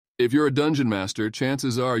If you're a dungeon master,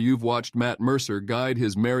 chances are you've watched Matt Mercer guide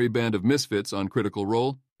his merry band of misfits on Critical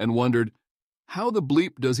Role and wondered, how the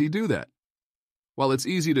bleep does he do that? While it's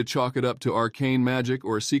easy to chalk it up to arcane magic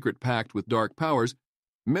or a secret pact with dark powers,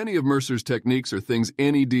 many of Mercer's techniques are things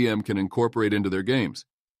any DM can incorporate into their games.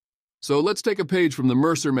 So let's take a page from the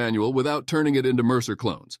Mercer manual without turning it into Mercer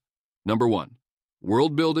clones. Number 1.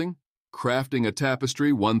 World building, crafting a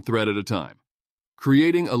tapestry one thread at a time.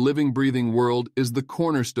 Creating a living, breathing world is the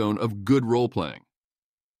cornerstone of good role-playing.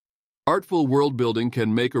 Artful world building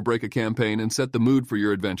can make or break a campaign and set the mood for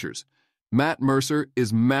your adventures. Matt Mercer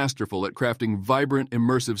is masterful at crafting vibrant,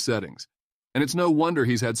 immersive settings, and it's no wonder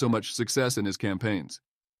he's had so much success in his campaigns.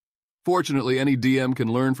 Fortunately, any DM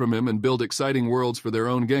can learn from him and build exciting worlds for their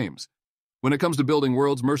own games. When it comes to building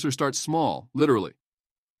worlds, Mercer starts small, literally.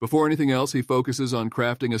 Before anything else, he focuses on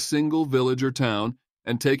crafting a single village or town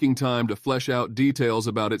and taking time to flesh out details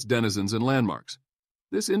about its denizens and landmarks.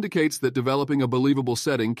 This indicates that developing a believable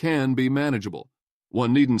setting can be manageable.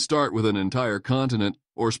 One needn't start with an entire continent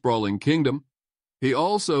or sprawling kingdom. He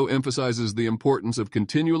also emphasizes the importance of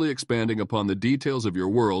continually expanding upon the details of your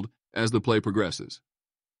world as the play progresses.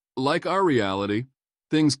 Like our reality,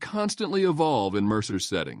 things constantly evolve in Mercer's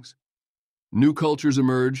settings. New cultures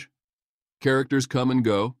emerge, characters come and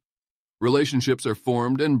go, relationships are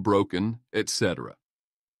formed and broken, etc.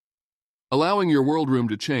 Allowing your world room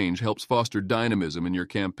to change helps foster dynamism in your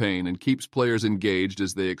campaign and keeps players engaged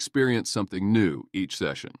as they experience something new each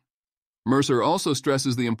session. Mercer also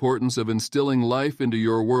stresses the importance of instilling life into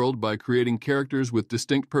your world by creating characters with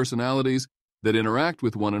distinct personalities that interact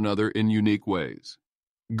with one another in unique ways.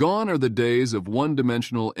 Gone are the days of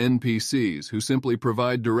one-dimensional NPCs who simply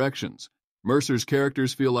provide directions. Mercer's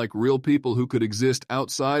characters feel like real people who could exist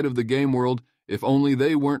outside of the game world if only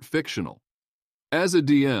they weren't fictional. As a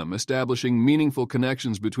DM, establishing meaningful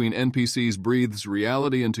connections between NPCs breathes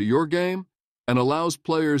reality into your game and allows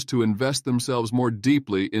players to invest themselves more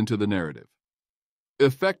deeply into the narrative.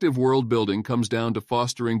 Effective world building comes down to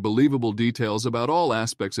fostering believable details about all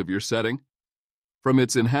aspects of your setting, from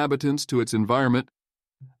its inhabitants to its environment.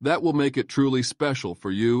 That will make it truly special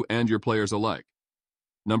for you and your players alike.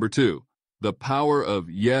 Number 2, the power of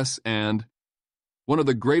yes and. One of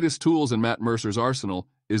the greatest tools in Matt Mercer's arsenal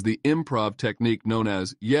is the improv technique known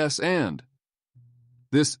as yes and.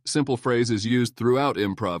 This simple phrase is used throughout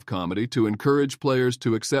improv comedy to encourage players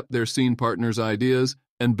to accept their scene partner's ideas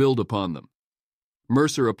and build upon them.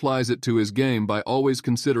 Mercer applies it to his game by always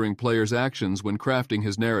considering players' actions when crafting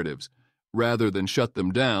his narratives. Rather than shut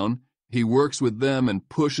them down, he works with them and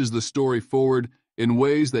pushes the story forward in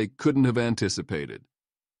ways they couldn't have anticipated.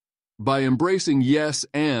 By embracing yes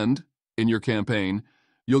and in your campaign,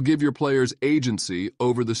 you'll give your players agency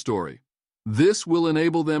over the story. This will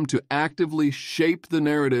enable them to actively shape the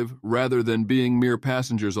narrative rather than being mere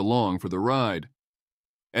passengers along for the ride.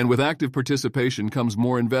 And with active participation comes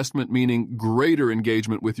more investment, meaning greater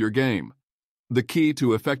engagement with your game. The key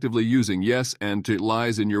to effectively using yes and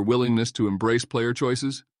lies in your willingness to embrace player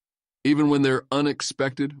choices, even when they're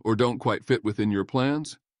unexpected or don't quite fit within your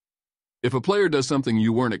plans. If a player does something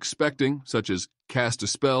you weren't expecting, such as cast a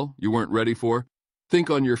spell you weren't ready for, think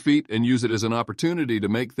on your feet and use it as an opportunity to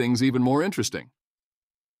make things even more interesting.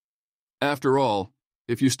 After all,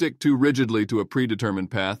 if you stick too rigidly to a predetermined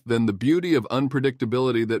path, then the beauty of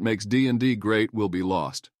unpredictability that makes D&D great will be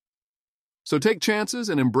lost. So take chances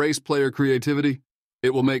and embrace player creativity.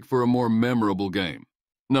 It will make for a more memorable game.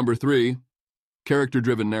 Number 3,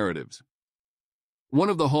 character-driven narratives. One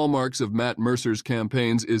of the hallmarks of Matt Mercer's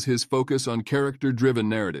campaigns is his focus on character-driven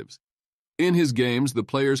narratives. In his games, the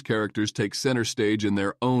players' characters take center stage in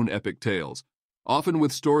their own epic tales, often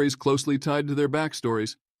with stories closely tied to their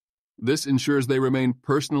backstories. This ensures they remain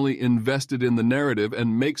personally invested in the narrative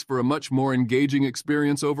and makes for a much more engaging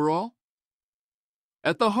experience overall.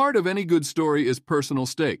 At the heart of any good story is personal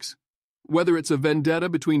stakes. Whether it's a vendetta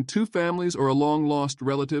between two families or a long-lost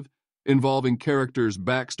relative, involving characters'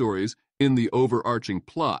 backstories in the overarching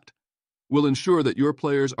plot will ensure that your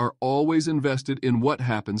players are always invested in what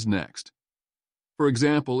happens next. For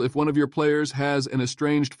example, if one of your players has an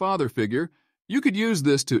estranged father figure, you could use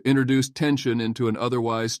this to introduce tension into an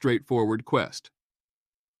otherwise straightforward quest.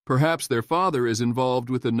 Perhaps their father is involved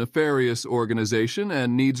with a nefarious organization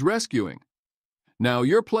and needs rescuing. Now,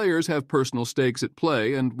 your players have personal stakes at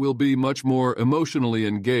play and will be much more emotionally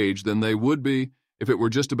engaged than they would be if it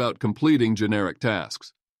were just about completing generic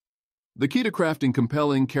tasks. The key to crafting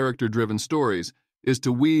compelling, character-driven stories is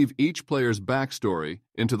to weave each player's backstory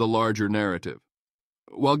into the larger narrative.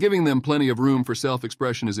 While giving them plenty of room for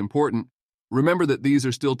self-expression is important, remember that these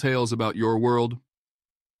are still tales about your world.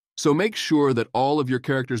 So make sure that all of your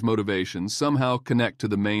characters' motivations somehow connect to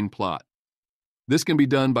the main plot. This can be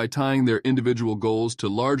done by tying their individual goals to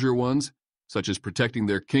larger ones, such as protecting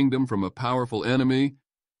their kingdom from a powerful enemy,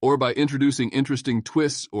 or by introducing interesting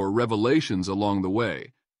twists or revelations along the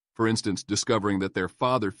way, for instance, discovering that their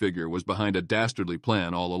father figure was behind a dastardly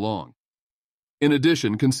plan all along. In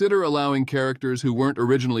addition, consider allowing characters who weren't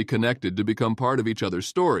originally connected to become part of each other's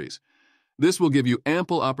stories. This will give you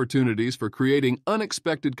ample opportunities for creating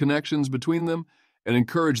unexpected connections between them and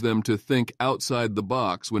encourage them to think outside the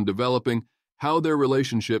box when developing how their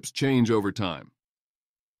relationships change over time.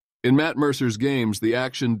 In Matt Mercer's games, the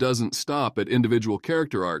action doesn't stop at individual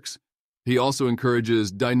character arcs. He also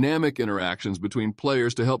encourages dynamic interactions between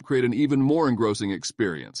players to help create an even more engrossing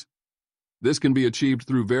experience. This can be achieved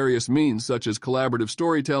through various means such as collaborative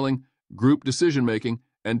storytelling, group decision-making,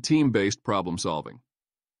 and team-based problem-solving.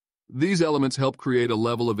 These elements help create a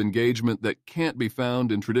level of engagement that can't be found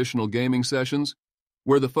in traditional gaming sessions,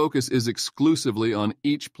 where the focus is exclusively on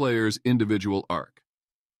each player's individual arc.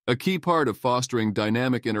 A key part of fostering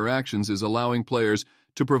dynamic interactions is allowing players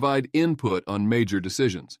to provide input on major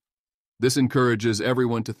decisions. This encourages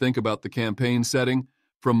everyone to think about the campaign setting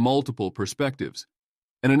from multiple perspectives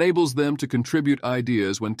and enables them to contribute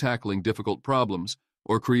ideas when tackling difficult problems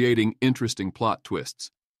or creating interesting plot twists.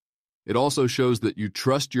 It also shows that you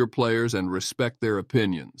trust your players and respect their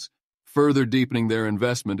opinions, further deepening their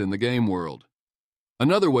investment in the game world.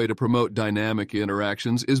 Another way to promote dynamic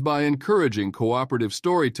interactions is by encouraging cooperative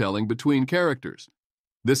storytelling between characters.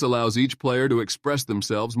 This allows each player to express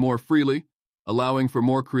themselves more freely, allowing for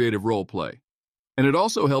more creative role play. And it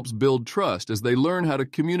also helps build trust as they learn how to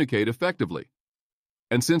communicate effectively.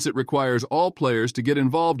 And since it requires all players to get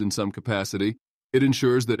involved in some capacity, it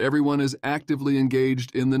ensures that everyone is actively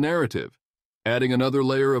engaged in the narrative, adding another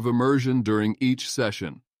layer of immersion during each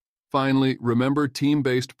session. Finally, remember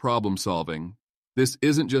team-based problem-solving. This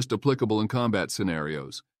isn't just applicable in combat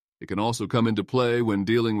scenarios. It can also come into play when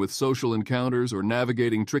dealing with social encounters or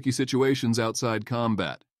navigating tricky situations outside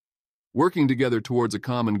combat. Working together towards a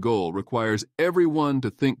common goal requires everyone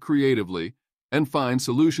to think creatively and find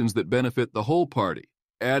solutions that benefit the whole party,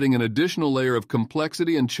 adding an additional layer of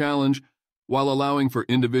complexity and challenge while allowing for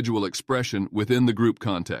individual expression within the group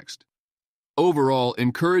context. Overall,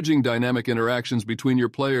 encouraging dynamic interactions between your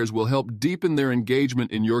players will help deepen their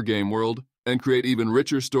engagement in your game world and create even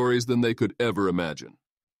richer stories than they could ever imagine.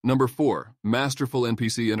 Number 4, masterful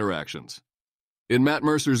NPC interactions. In Matt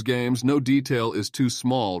Mercer's games, no detail is too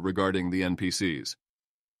small regarding the NPCs.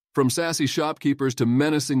 From sassy shopkeepers to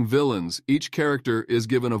menacing villains, each character is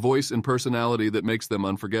given a voice and personality that makes them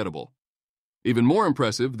unforgettable. Even more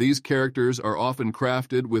impressive, these characters are often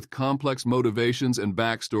crafted with complex motivations and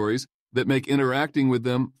backstories that make interacting with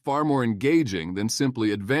them far more engaging than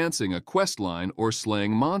simply advancing a quest line or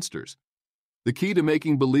slaying monsters. The key to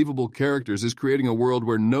making believable characters is creating a world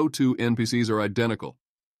where no two NPCs are identical.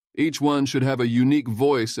 Each one should have a unique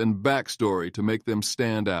voice and backstory to make them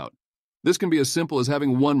stand out. This can be as simple as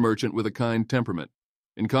having one merchant with a kind temperament.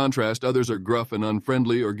 In contrast, others are gruff and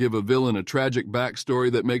unfriendly or give a villain a tragic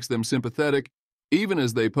backstory that makes them sympathetic, even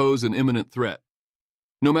as they pose an imminent threat.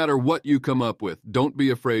 No matter what you come up with, don't be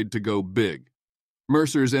afraid to go big.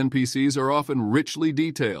 Mercer's NPCs are often richly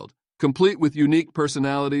detailed, complete with unique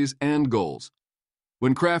personalities and goals.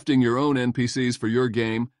 When crafting your own NPCs for your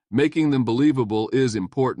game, making them believable is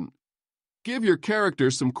important. Give your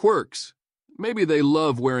characters some quirks. Maybe they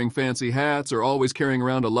love wearing fancy hats or always carrying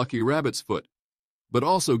around a lucky rabbit's foot. But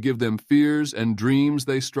also give them fears and dreams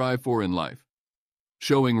they strive for in life.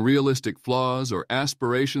 Showing realistic flaws or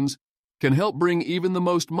aspirations can help bring even the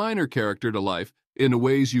most minor character to life in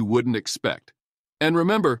ways you wouldn't expect. And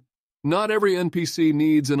remember, not every NPC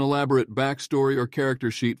needs an elaborate backstory or character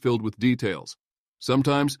sheet filled with details.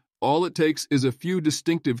 Sometimes, all it takes is a few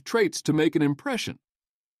distinctive traits to make an impression.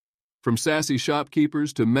 From sassy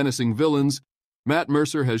shopkeepers to menacing villains, Matt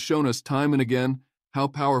Mercer has shown us time and again how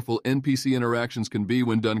powerful NPC interactions can be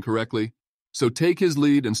when done correctly. So take his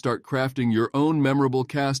lead and start crafting your own memorable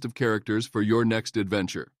cast of characters for your next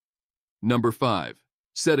adventure. Number 5,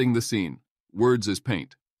 setting the scene. Words as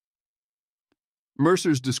paint.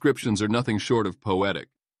 Mercer's descriptions are nothing short of poetic.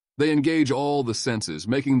 They engage all the senses,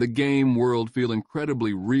 making the game world feel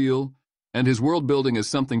incredibly real, and his world building is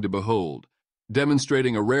something to behold,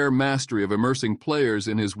 demonstrating a rare mastery of immersing players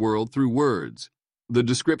in his world through words. The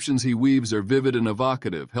descriptions he weaves are vivid and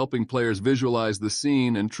evocative, helping players visualize the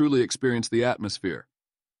scene and truly experience the atmosphere.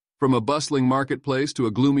 From a bustling marketplace to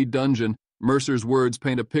a gloomy dungeon, Mercer's words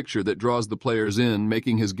paint a picture that draws the players in,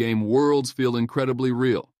 making his game worlds feel incredibly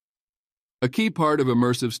real. A key part of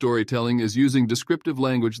immersive storytelling is using descriptive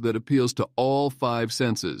language that appeals to all five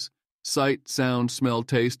senses: sight, sound, smell,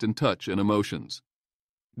 taste, and touch, and emotions.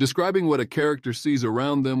 Describing what a character sees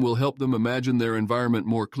around them will help them imagine their environment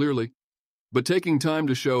more clearly, but taking time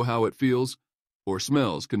to show how it feels or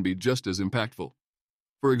smells can be just as impactful.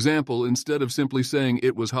 For example, instead of simply saying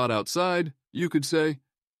it was hot outside, you could say,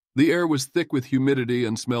 the air was thick with humidity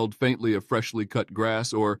and smelled faintly of freshly cut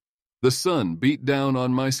grass, or the sun beat down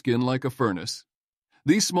on my skin like a furnace.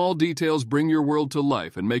 These small details bring your world to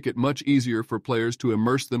life and make it much easier for players to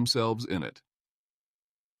immerse themselves in it.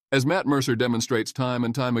 As Matt Mercer demonstrates time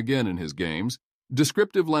and time again in his games,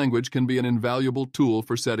 descriptive language can be an invaluable tool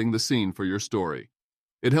for setting the scene for your story.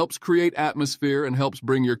 It helps create atmosphere and helps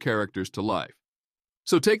bring your characters to life.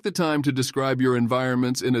 So take the time to describe your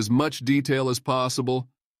environments in as much detail as possible.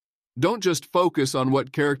 Don't just focus on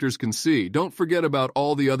what characters can see. Don't forget about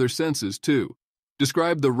all the other senses, too.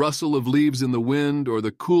 Describe the rustle of leaves in the wind or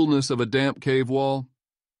the coolness of a damp cave wall.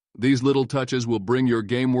 These little touches will bring your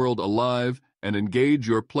game world alive and engage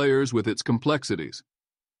your players with its complexities.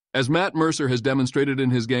 As Matt Mercer has demonstrated in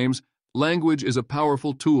his games, language is a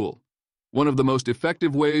powerful tool. One of the most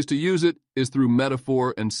effective ways to use it is through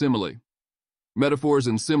metaphor and simile. Metaphors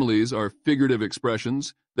and similes are figurative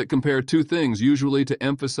expressions that compare two things, usually to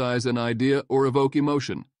emphasize an idea or evoke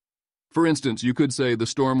emotion. For instance, you could say the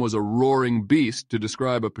storm was a roaring beast to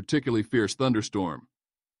describe a particularly fierce thunderstorm.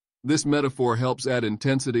 This metaphor helps add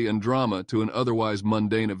intensity and drama to an otherwise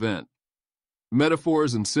mundane event.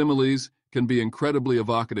 Metaphors and similes can be incredibly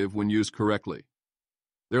evocative when used correctly.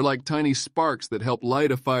 They're like tiny sparks that help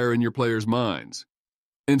light a fire in your players' minds.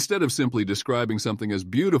 Instead of simply describing something as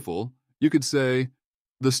beautiful, you could say,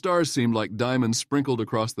 the stars seemed like diamonds sprinkled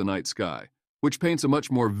across the night sky, which paints a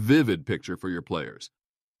much more vivid picture for your players.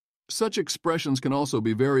 Such expressions can also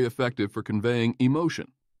be very effective for conveying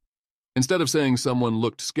emotion. Instead of saying someone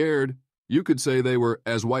looked scared, you could say they were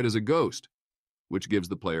as white as a ghost, which gives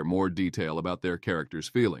the player more detail about their character's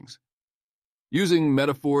feelings. Using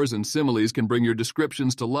metaphors and similes can bring your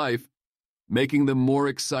descriptions to life, making them more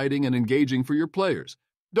exciting and engaging for your players.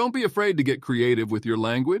 Don't be afraid to get creative with your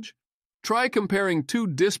language. Try comparing two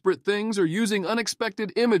disparate things or using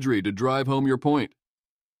unexpected imagery to drive home your point.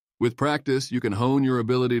 With practice, you can hone your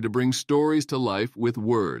ability to bring stories to life with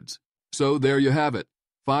words. So there you have it,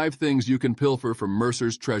 5 things you can pilfer from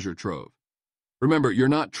Mercer's treasure trove. Remember, you're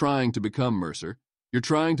not trying to become Mercer. You're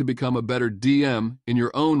trying to become a better DM in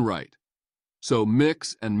your own right. So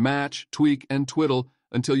mix and match, tweak and twiddle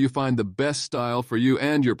until you find the best style for you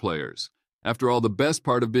and your players. After all, the best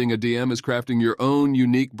part of being a DM is crafting your own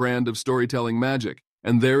unique brand of storytelling magic.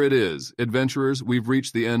 And there it is, adventurers, we've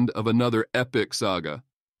reached the end of another epic saga.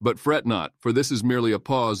 But fret not, for this is merely a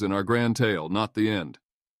pause in our grand tale, not the end.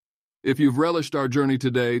 If you've relished our journey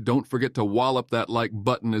today, don't forget to wallop that like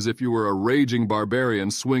button as if you were a raging barbarian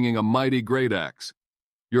swinging a mighty great axe.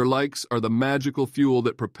 Your likes are the magical fuel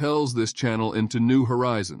that propels this channel into new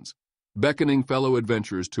horizons, beckoning fellow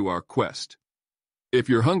adventurers to our quest. If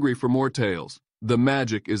you're hungry for more tales, the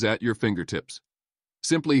magic is at your fingertips.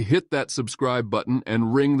 Simply hit that subscribe button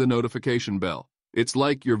and ring the notification bell. It's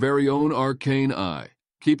like your very own arcane eye,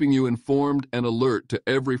 keeping you informed and alert to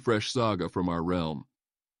every fresh saga from our realm.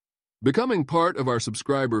 Becoming part of our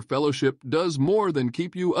subscriber fellowship does more than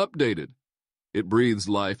keep you updated. It breathes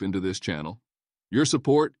life into this channel. Your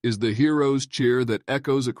support is the hero's cheer that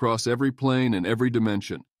echoes across every plane and every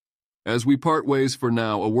dimension. As we part ways for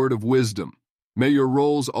now, a word of wisdom. May your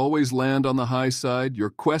rolls always land on the high side, your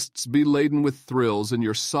quests be laden with thrills, and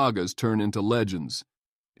your sagas turn into legends.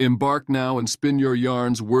 Embark now and spin your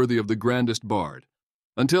yarns worthy of the grandest bard.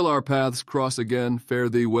 Until our paths cross again, fare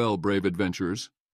thee well, brave adventurers.